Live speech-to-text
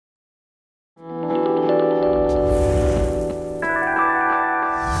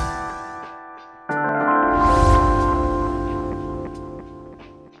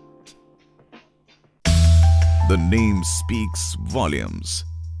name speaks volumes.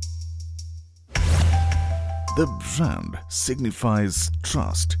 The brand signifies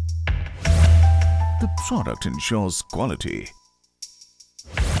trust. The product ensures quality.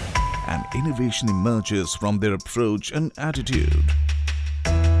 And innovation emerges from their approach and attitude.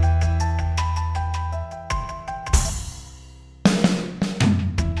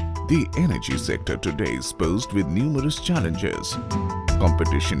 The energy sector today is posed with numerous challenges.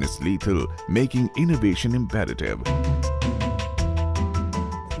 Competition is lethal, making innovation imperative.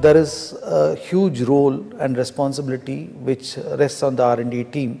 There is a huge role and responsibility which rests on the R&D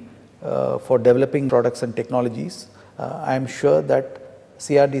team for developing products and technologies. I am sure that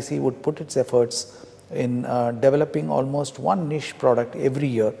CRDC would put its efforts in developing almost one niche product every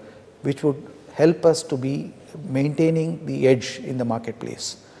year, which would help us to be maintaining the edge in the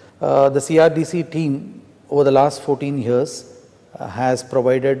marketplace. The CRDC team over the last 14 years has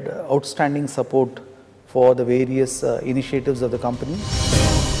provided outstanding support for the various initiatives of the company.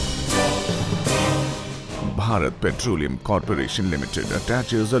 Bharat Petroleum Corporation Limited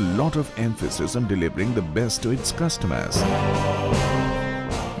attaches a lot of emphasis on delivering the best to its customers.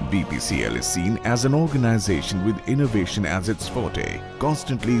 BPCL is seen as an organization with innovation as its forte,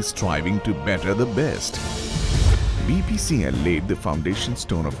 constantly striving to better the best. BPCL laid the foundation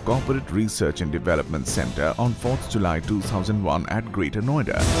stone of Corporate Research and Development Center on 4th July 2001 at Greater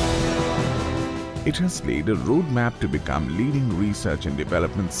Noida. It has laid a roadmap to become leading research and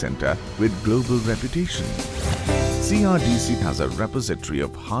development center with global reputation. CRDC has a repository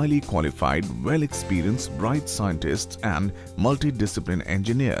of highly qualified, well-experienced, bright scientists and multidisciplinary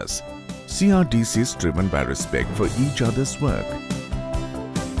engineers. CRDC is driven by respect for each other's work.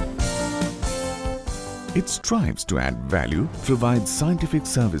 It strives to add value, provide scientific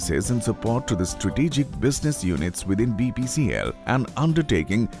services and support to the strategic business units within BPCL and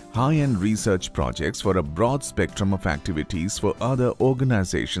undertaking high-end research projects for a broad spectrum of activities for other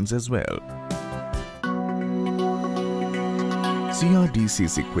organizations as well. CRDC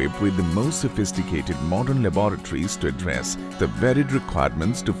is equipped with the most sophisticated modern laboratories to address the varied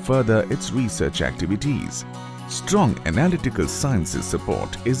requirements to further its research activities. Strong analytical sciences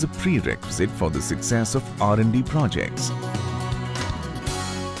support is a prerequisite for the success of R&D projects.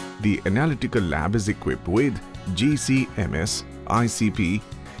 The analytical lab is equipped with GCMS, ICP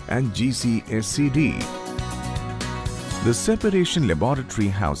and GCSCD. The separation laboratory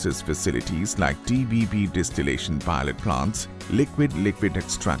houses facilities like TBP distillation pilot plants, liquid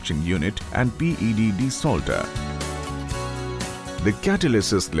extraction unit and PED desalter. The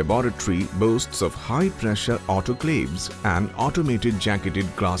catalysis laboratory boasts of high-pressure autoclaves, an automated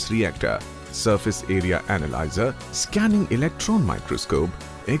jacketed glass reactor, surface area analyzer, scanning electron microscope,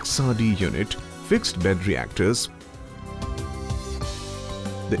 XRD unit, fixed bed reactors.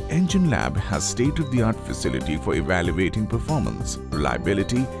 The engine lab has state-of-the-art facility for evaluating performance,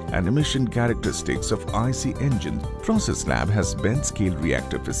 reliability and emission characteristics of IC engines. Process lab has bend-scale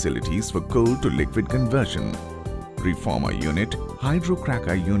reactor facilities for coal to liquid conversion. Reformer unit,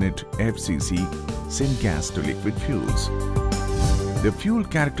 hydrocracker unit, FCC, syngas to liquid fuels. The fuel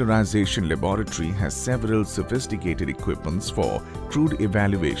characterization laboratory has several sophisticated equipments for crude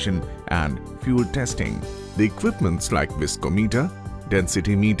evaluation and fuel testing. The equipments like viscometer,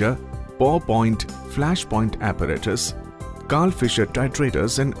 density meter, pour point, flash point apparatus, Karl-Fischer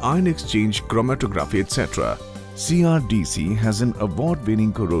titrators and ion exchange chromatography etc. CRDC has an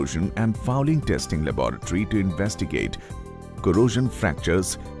award-winning corrosion and fouling testing laboratory to investigate corrosion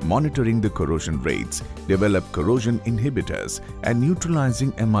fractures, monitoring the corrosion rates, develop corrosion inhibitors and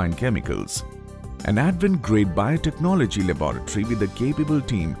neutralizing amine chemicals. An advanced-grade biotechnology laboratory with a capable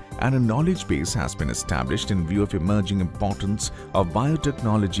team and a knowledge base has been established in view of emerging importance of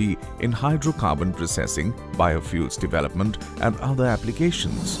biotechnology in hydrocarbon processing, biofuels development and other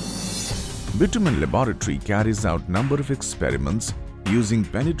applications. Bitumen laboratory carries out number of experiments using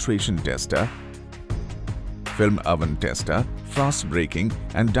penetration tester, film oven tester, frost breaking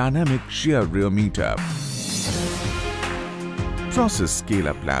and dynamic shear rheometer. Process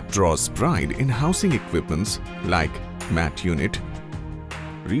scale-up lab draws pride in housing equipments like mat unit,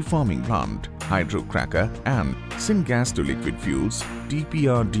 reforming plant, hydrocracker and syngas to liquid fuels,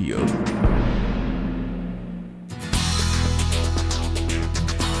 TPRDO.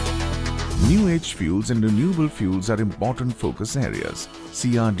 New age fuels and renewable fuels are important focus areas.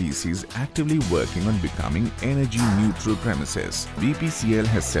 CRDC is actively working on becoming energy neutral premises. BPCL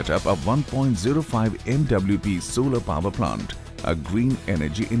has set up a 1.05 MWP solar power plant, a green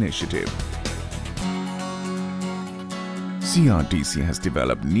energy initiative. CRDC has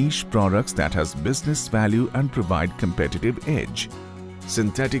developed niche products that has business value and provide competitive edge.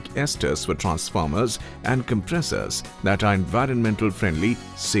 synthetic esters for transformers and compressors that are environmental friendly,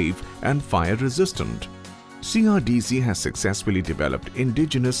 safe and fire resistant. CRDC has successfully developed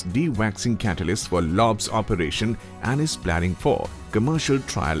indigenous dewaxing catalysts for LOBS operation and is planning for commercial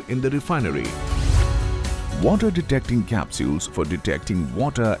trial in the refinery. Water detecting capsules for detecting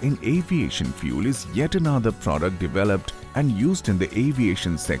water in aviation fuel is yet another product developed and used in the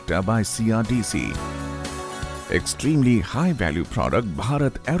aviation sector by CRDC. Extremely high-value product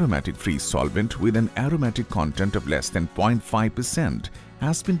Bharat aromatic-free solvent with an aromatic content of less than 0.5%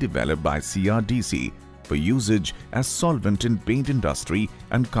 has been developed by CRDC for usage as solvent in paint industry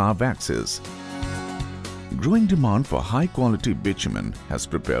and car waxes. Growing demand for high-quality bitumen has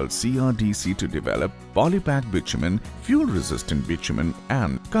propelled CRDC to develop polypack bitumen, fuel-resistant bitumen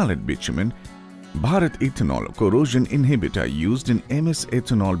and colored bitumen. Bharat ethanol corrosion inhibitor used in MS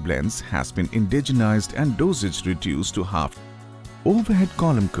ethanol blends has been indigenized and dosage reduced to half. Overhead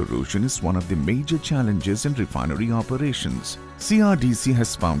column corrosion is one of the major challenges in refinery operations. CRDC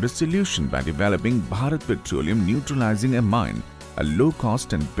has found a solution by developing Bharat Petroleum Neutralizing Amine, a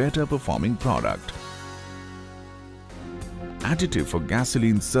low-cost and better-performing product. Additive for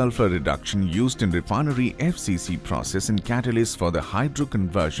gasoline sulfur reduction used in refinery FCC process and catalyst for the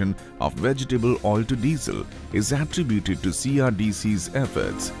hydroconversion of vegetable oil to diesel is attributed to CRDC's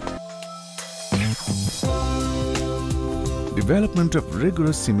efforts. Development of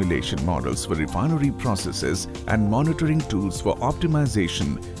rigorous simulation models for refinery processes and monitoring tools for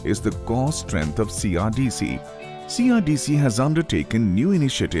optimization is the core strength of CRDC. CRDC has undertaken new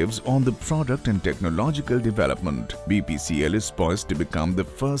initiatives on the product and technological development. BPCL is poised to become the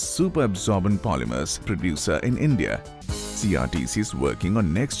first super-absorbent polymers producer in India. CRDC is working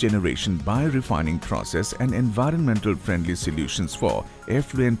on next-generation biorefining process and environmental-friendly solutions for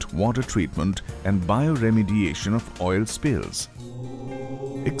effluent water treatment and bioremediation of oil spills.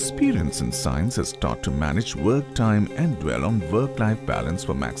 Experience in science has taught to manage work time and dwell on work-life balance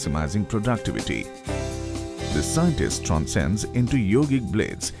for maximizing productivity. The scientist transcends into yogic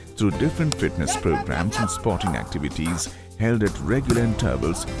blades through different fitness programs and sporting activities held at regular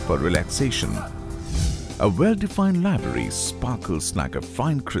intervals for relaxation. A well-defined library sparkles like a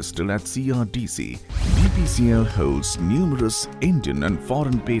fine crystal at CRDC. BPCL holds numerous Indian and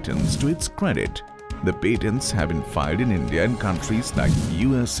foreign patents to its credit. The patents have been filed in India and countries like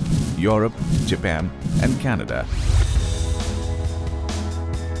US, Europe, Japan and Canada.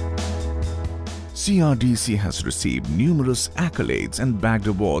 CRDC has received numerous accolades and bagged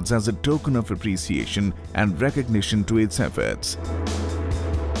awards as a token of appreciation and recognition to its efforts.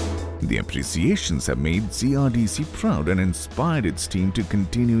 The appreciations have made CRDC proud and inspired its team to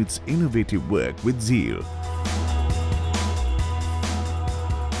continue its innovative work with zeal.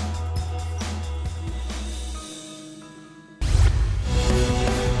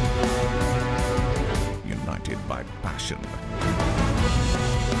 United by passion.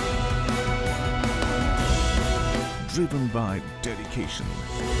 Driven by dedication,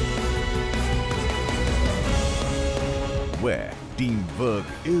 where teamwork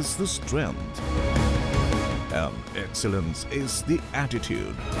is the strength and excellence is the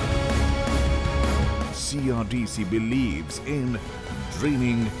attitude. CRDC believes in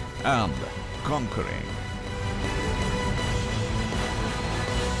dreaming and conquering.